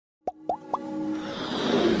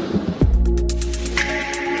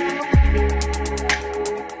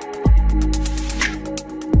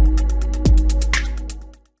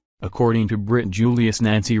according to Brit Julius.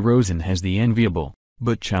 Nancy Rosen has the enviable,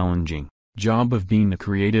 but challenging, job of being the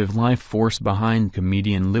creative life force behind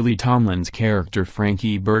comedian Lily Tomlin's character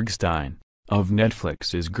Frankie Bergstein. Of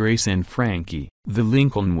Netflix is Grace and Frankie, the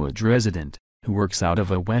Lincolnwood resident, who works out of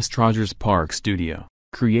a West Rogers Park studio,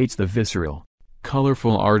 creates the visceral,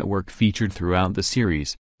 colorful artwork featured throughout the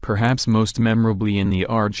series, perhaps most memorably in the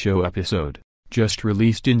art show episode, just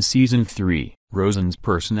released in Season 3. Rosen's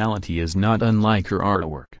personality is not unlike her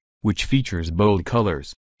artwork, which features bold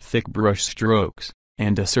colors, thick brush strokes,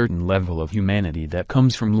 and a certain level of humanity that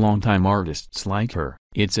comes from longtime artists like her.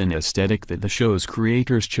 It's an aesthetic that the show's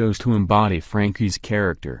creators chose to embody Frankie's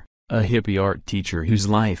character, a hippie art teacher whose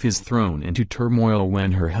life is thrown into turmoil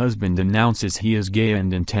when her husband announces he is gay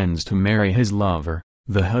and intends to marry his lover,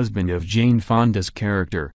 the husband of Jane Fonda's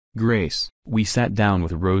character, Grace. We sat down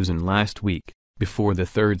with Rosen last week, before the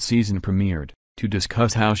third season premiered, to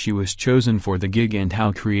discuss how she was chosen for the gig and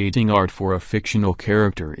how creating art for a fictional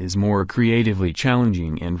character is more creatively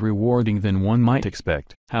challenging and rewarding than one might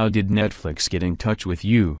expect. How did Netflix get in touch with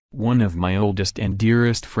you, one of my oldest and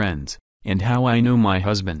dearest friends, and how I know my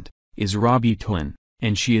husband is Lily Tomlin,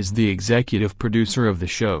 and she is the executive producer of the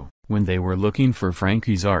show. When they were looking for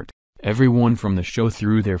Frankie's art, everyone from the show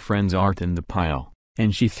threw their friend's art in the pile,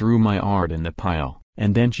 and she threw my art in the pile.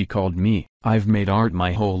 And then she called me. I've made art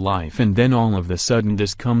my whole life and then all of a sudden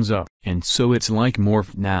this comes up. And so it's like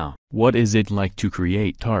morphed now. What is it like to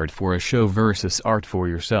create art for a show versus art for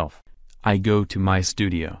yourself? I go to my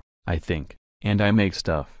studio, I think, and I make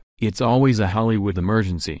stuff. It's always a Hollywood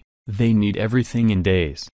emergency. They need everything in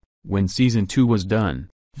days. When Season 2 was done,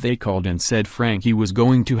 they called and said Frankie was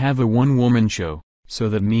going to have a one-woman show. So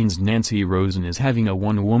that means Nancy Rosen is having a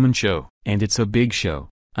one-woman show. And it's a big show.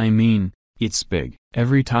 I mean, it's big.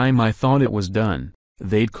 Every time I thought it was done,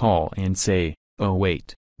 they'd call and say, oh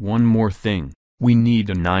wait, one more thing, we need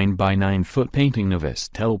a 9 by 9 foot painting of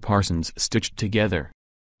Estelle Parsons stitched together.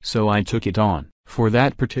 So I took it on. For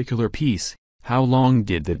that particular piece, how long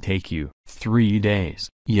did that take you? 3 days.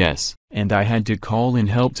 Yes, and I had to call in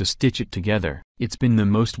help to stitch it together. It's been the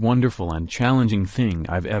most wonderful and challenging thing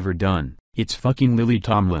I've ever done. It's fucking Lily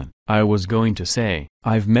Tomlin. I was going to say,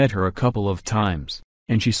 I've met her a couple of times.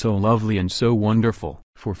 And she's so lovely and so wonderful.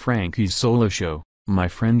 For Frankie's solo show, my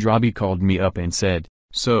friend Robbie called me up and said,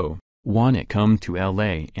 so, wanna come to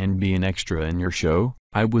LA and be an extra in your show?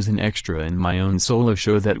 I was an extra in my own solo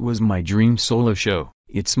show that was my dream solo show.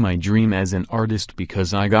 It's my dream as an artist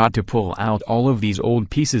because I got to pull out all of these old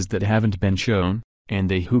pieces that haven't been shown, and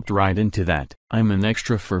they hooked right into that. I'm an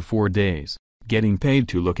extra for 4 days, getting paid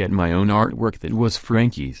to look at my own artwork that was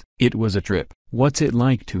Frankie's. It was a trip. What's it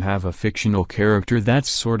like to have a fictional character that's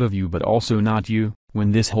sort of you but also not you?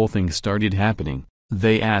 When this whole thing started happening,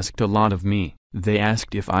 they asked a lot of me. They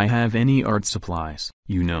asked if I have any art supplies,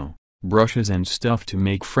 you know, brushes and stuff to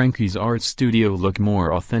make Frankie's art studio look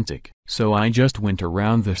more authentic. So I just went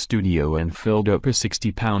around the studio and filled up a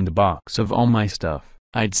 60-pound box of all my stuff.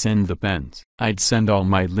 I'd send the pens. I'd send all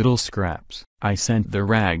my little scraps. I sent the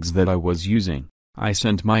rags that I was using. I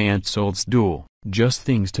sent my aunt's old stool. Just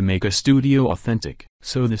things to make a studio authentic.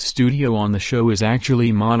 So the studio on the show is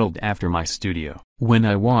actually modeled after my studio. When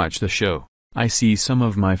I watch the show, I see some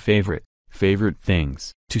of my favorite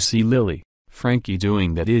things. To see Lily, Frankie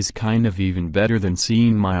doing that is kind of even better than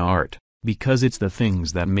seeing my art, because it's the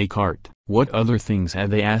things that make art. What other things have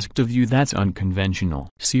they asked of you that's unconventional?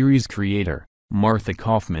 Series creator Martha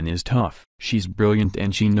Kaufman is tough. She's brilliant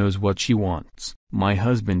and she knows what she wants. My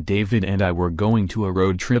husband David and I were going to a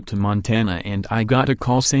road trip to Montana and I got a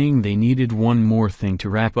call saying they needed one more thing to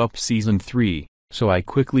wrap up Season 3, so I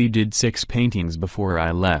quickly did 6 paintings before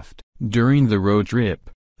I left. During the road trip,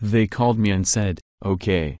 they called me and said,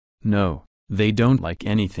 okay, no, they don't like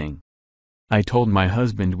anything. I told my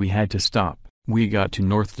husband we had to stop. We got to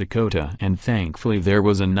North Dakota and thankfully there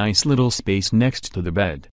was a nice little space next to the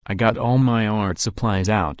bed. I got all my art supplies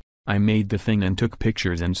out. I made the thing and took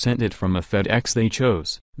pictures and sent it from a FedEx they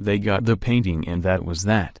chose. They got the painting and that was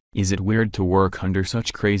that. Is it weird to work under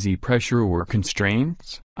such crazy pressure or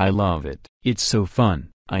constraints? I love it. It's so fun.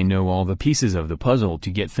 I know all the pieces of the puzzle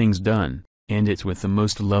to get things done, and it's with the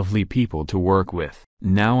most lovely people to work with.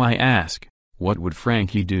 Now I ask, what would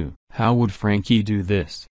Frankie do? How would Frankie do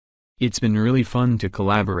this? It's been really fun to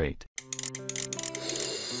collaborate.